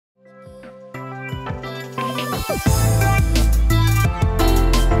Good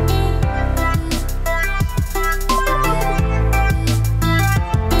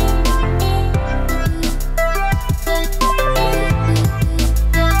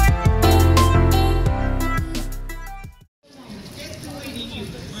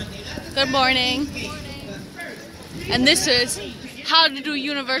morning. And this is how to do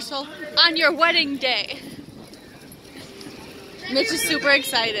Universal on your wedding day. Mitch is super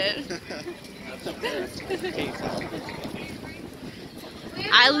excited.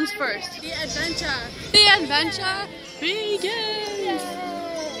 Islands first. The adventure. The adventure begins.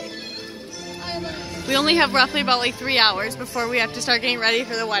 We only have roughly about like 3 hours before we have to start getting ready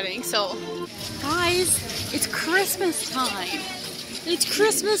for the wedding. So, guys, it's Christmas time. It's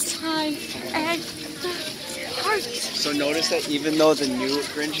Christmas time at the park. So notice that even though the new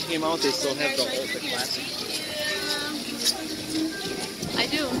Grinch came out, they still have the old, the classic. I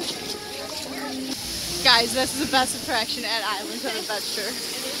do. Guys, this is the best attraction at Islands of Adventure.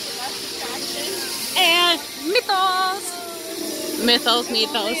 And Mythos! Mythos,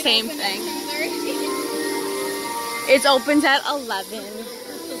 same thing. It opens at 11.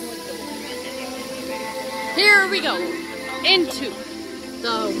 Here we go. Into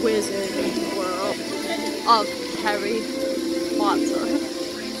the wizard world of Harry Potter.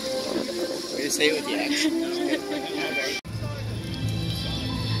 Way to say it with the accent.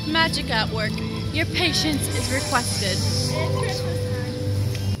 Magic at work. Your patience is requested.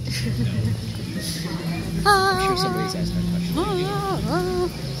 I'm sure somebody's asking a question.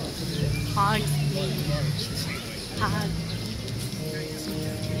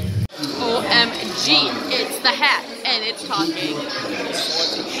 OMG, it's the hat and it's talking.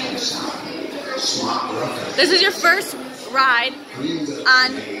 This is your first ride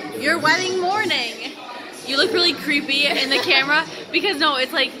on your wedding morning. You look really creepy in the camera because no,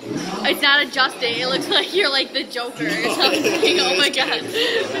 it's like, it's not adjusting. It looks like you're like the Joker or something. Oh my god.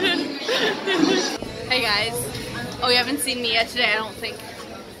 Hey guys. Oh, you haven't seen me yet today, I don't think.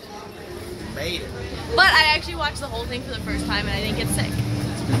 Made it. But I actually watched the whole thing for the first time and I didn't get sick.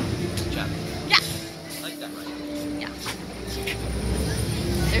 Good job. Yeah. I like that, right? Yeah.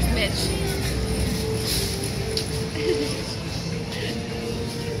 There's Mitch.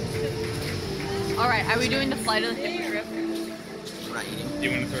 Alright, are we doing the flight of the Hippogriff? We're not eating. Do you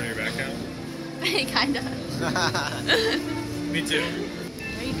want to throw your back out? Kinda. Me too.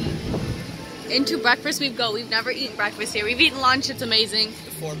 Into breakfast we go. We've never eaten breakfast here. We've eaten lunch, it's amazing.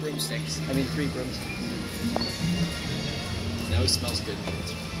 The 4 broomsticks. I mean 3 broomsticks. Now it smells good.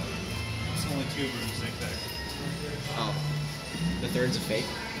 It's only 2 broomsticks there. Oh. The third's a fake?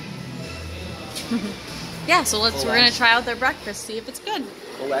 Yeah, so we're gonna try out their breakfast, see if it's good.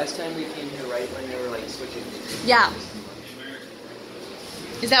 Well, last time we came here right when they were like switching. Yeah.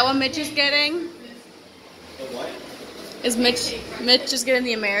 Is that what Mitch is getting? The what? Is Mitch just getting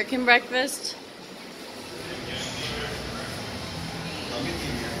the American breakfast?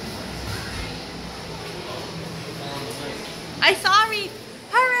 I'm sorry!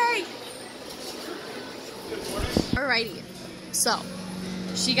 Hurry! Alrighty. So,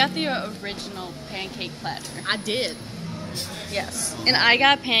 she got the original pancake platter. I did. Yes. And I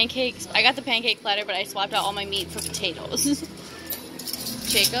got pancakes. I got the pancake platter, but I swapped out all my meat for potatoes.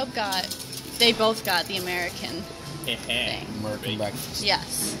 Jacob they both got the American thing. American breakfast.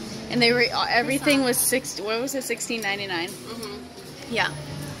 Yes. And they were, everything was $16.99. Mm-hmm. Yeah.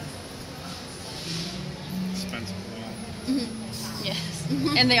 Expensive. Yes.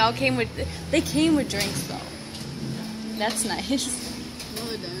 And they all came with drinks though. That's nice. No,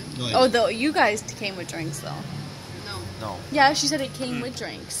 they didn't. Oh, though you guys came with drinks though. No. No. Yeah, she said it came with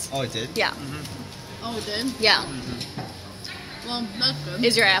drinks. Oh, it did? Yeah. Oh, it did? Yeah. Well, that's good.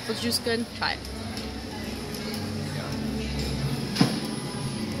 Is your apple juice good? Try it.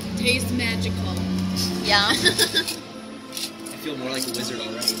 Tastes magical. Yeah. I feel more like a wizard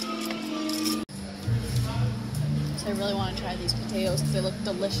already. So I really want to try these potatoes because they look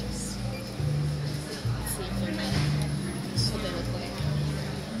delicious. Let's see if they're good. This is what they look like.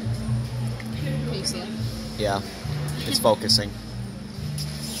 Can you see them? Yeah. It's focusing.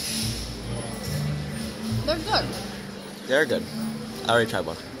 They're good. They're good. I already tried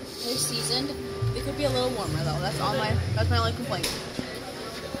one. They're seasoned. They could be a little warmer though. That's my only complaint.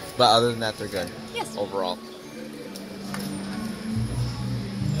 But other than that, they're good. Yes. Overall.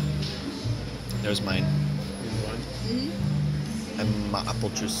 There's mine. And my apple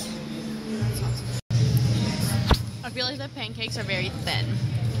juice. I feel like the pancakes are very thin.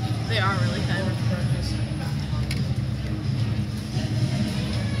 They are really thin.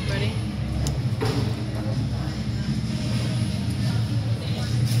 Ready?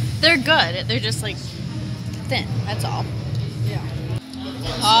 They're good. They're just like thin. That's all. Yeah.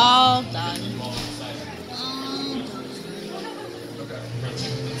 All done.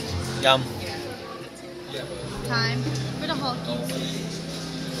 Yum. Time for the Hulkies.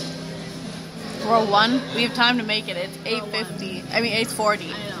 Row 1. We have time to make it. It's 8:50. I mean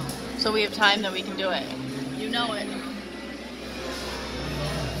 8:40. I know. So we have time that we can do it. You know it.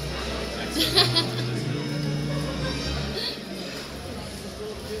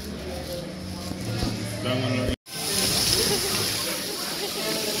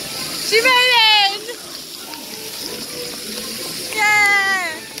 She made it!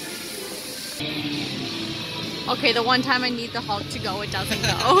 Yeah! Okay, the one time I need the Hulk to go, it doesn't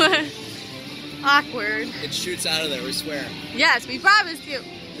go. Awkward. It shoots out of there, we swear. Yes, we promised you. And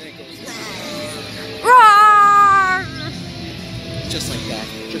then it goes Roar! just like that.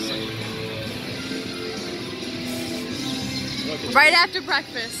 Just like that. Look, Right after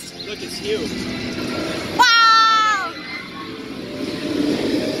breakfast. look, it's Hugh. Wow!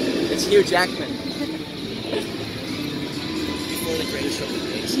 It's Hugh Jackman. Before the greatest show of the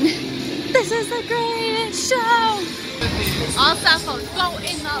days. This is the greatest show! All cell phones go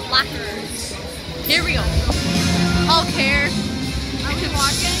in the lockers. Here we go. Hulk hair. Are we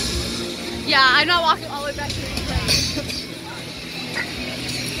walking? Yeah, I'm not walking all the way back to the place.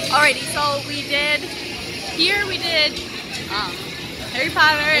 Alrighty, so we did Harry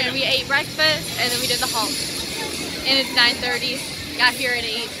Potter, and we ate breakfast, and then we did the Hulk. And it's 9:30. Got here at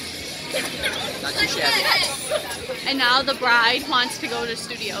 8. Not too shabby. And now the bride wants to go to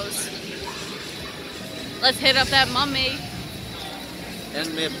studios. Let's hit up that mummy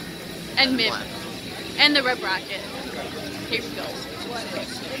And Mib. and Mib and the Rip Rocket. Here we go.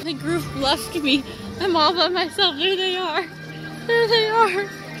 The group left me. I'm all by myself. There they are. There they are.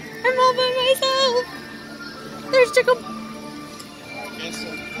 I'm all by myself. There's Chicken.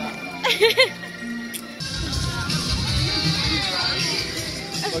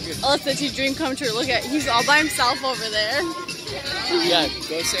 Alyssa, it's your dream come true. Look at, he's all by himself over there. Yeah,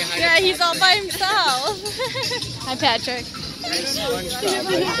 go say hi Yeah, to he's all Patrick. by himself. Hi, Patrick. Nice SpongeBob right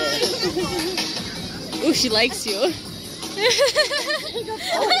there. Ooh, she likes you.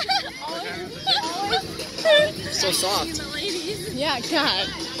 So soft. Yeah, God.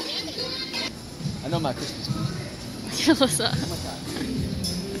 I know my Christmas tree. Alyssa.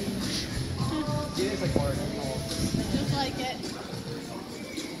 It is like more. Just like it.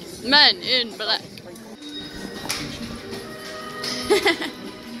 Men in black.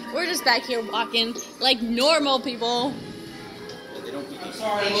 We're just back here walking like normal people.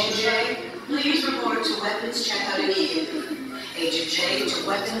 Agent J, please report to weapons checkout immediately. Agent J to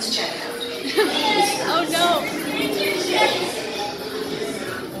weapons checkout. Oh no.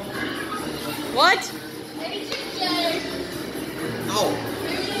 What? Ow!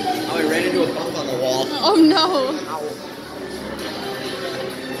 Oh, I ran into a bump on the wall. Oh no. Ow.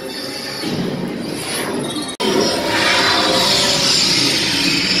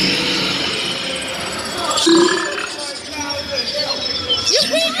 You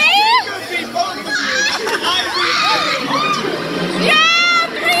beat me? Yeah,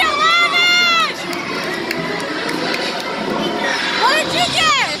 311! What did you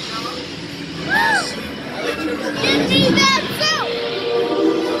get? Give me that suit!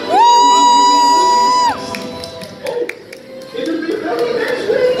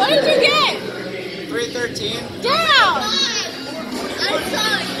 What did you get? 313. Damn!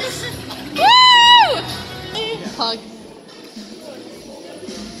 Woo! Hug.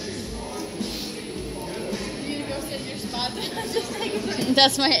 You go sit in your spot. Just take a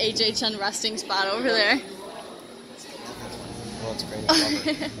That's my HHN resting spot over there. Well, it's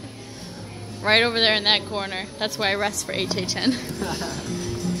great. Right over there in that corner. That's where I rest for HHN.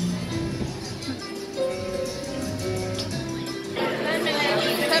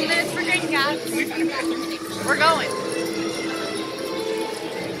 10 minutes for Green Cats. We're going.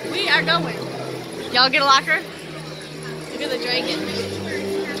 We are going. Y'all get a locker? Look at the dragon.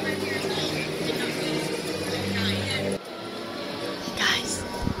 Guys,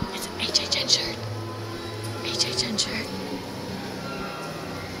 it's an HHN shirt. HHN shirt.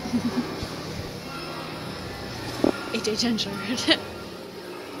 HHN shirt.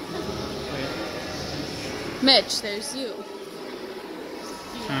 Mitch, there's you.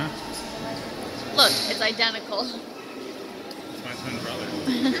 Huh? Look, it's identical. It's my twin brother.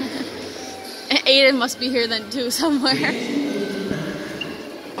 Aiden must be here then too somewhere.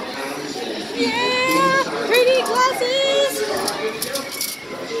 Yeah! Pretty glasses!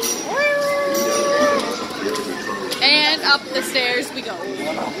 And up the stairs we go.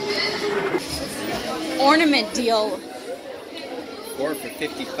 Ornament deal. 4 for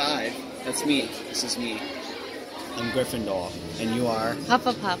 $55. That's me. This is me. I'm Gryffindor, and you are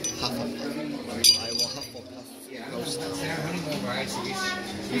Hufflepuff. Hufflepuff. I will Hufflepuff roast. I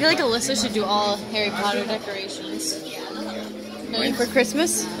feel like Alyssa should do all Harry Potter decorations. Ready for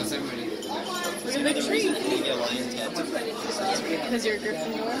Christmas? Look at the tree. Because you're a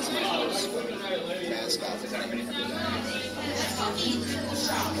Gryffindor.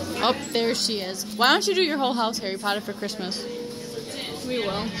 Oh, there she is. Why don't you do your whole house Harry Potter for Christmas? We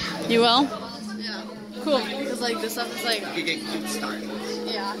will. You will? Yeah. Cool. Because like this stuff is like, You get cute start.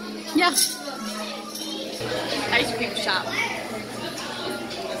 yeah. Yeah. Ice cream shop.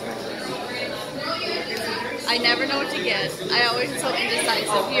 I never know what to get. I always am so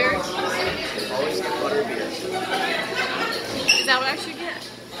indecisive here. Always get butterbeer. Is that what I should get?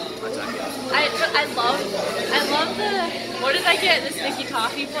 What's that? I love the, what did I get? The sticky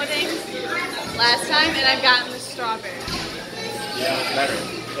toffee pudding last time, and I've gotten the strawberry. Yeah, better.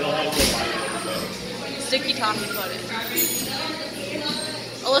 Sticky toffee pudding.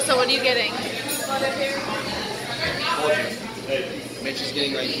 Alyssa, what are you getting? Mitch is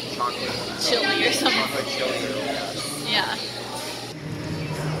getting like chocolate. Chili or something. Chocolate chili. Yeah.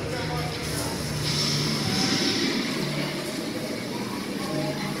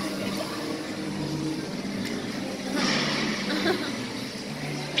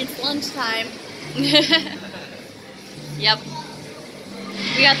 It's lunchtime. Yep.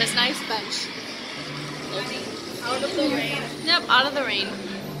 We got this nice bench. Out of the rain. Yep, out of the rain.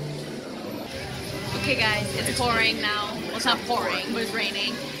 Okay guys, it's pouring now. Well, it's not pouring, but it's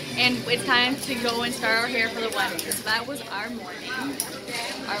raining. And it's time to go and start our hair for the wedding. So that was our morning.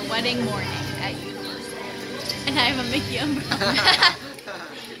 Our wedding morning at Universal. And I have a Mickey umbrella.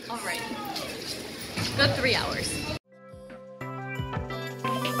 Alright. Good 3 hours.